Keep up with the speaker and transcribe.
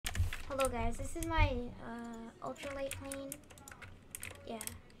Hello guys, this is my ultralight plane. Yeah,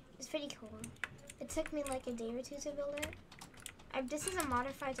 it's pretty cool. It took me like a day or two to build it. This is a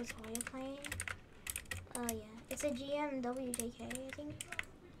modified tutorial plane. Yeah, it's a G-MWJK, I think.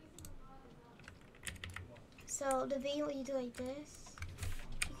 So the video you do like this,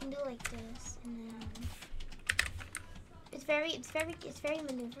 you can do like this, and then it's very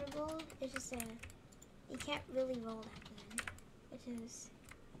maneuverable. It's just you can't really roll that good, which is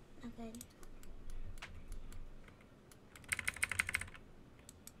not good.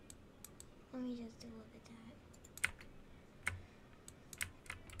 Let me just do a little bit of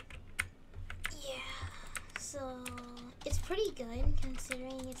that. Yeah, so it's pretty good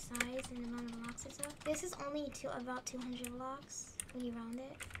considering its size and the amount of blocks it took. This is only about 200 blocks when you round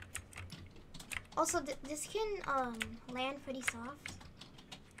it. Also, this can land pretty soft.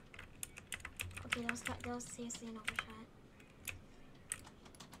 Okay, that was seriously an overshot.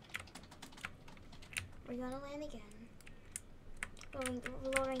 We're gonna land again.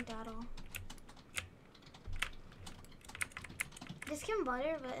 Lowering throttle. This can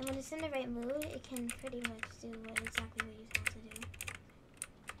butter, but when it's in the right mood, it can pretty much do exactly what you're supposed to do.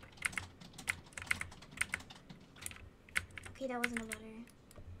 Okay, that wasn't a butter.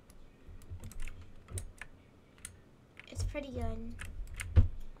 It's pretty good.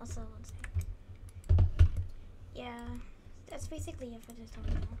 Also, one sec. Yeah, that's basically it for the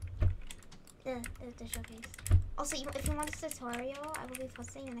tutorial. The showcase. Also, if you want this tutorial, I will be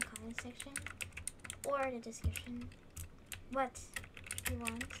posting in the comment section or the description. What you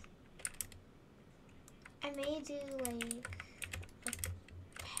want? I may do like a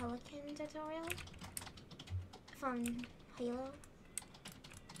pelican tutorial from Halo.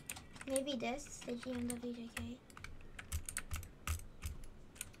 Maybe this, the G-MWJK.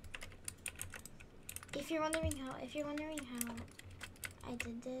 If you're wondering how I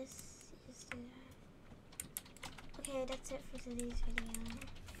did this, just do that. Okay, that's it for today's video.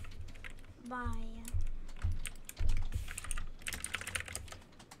 Bye.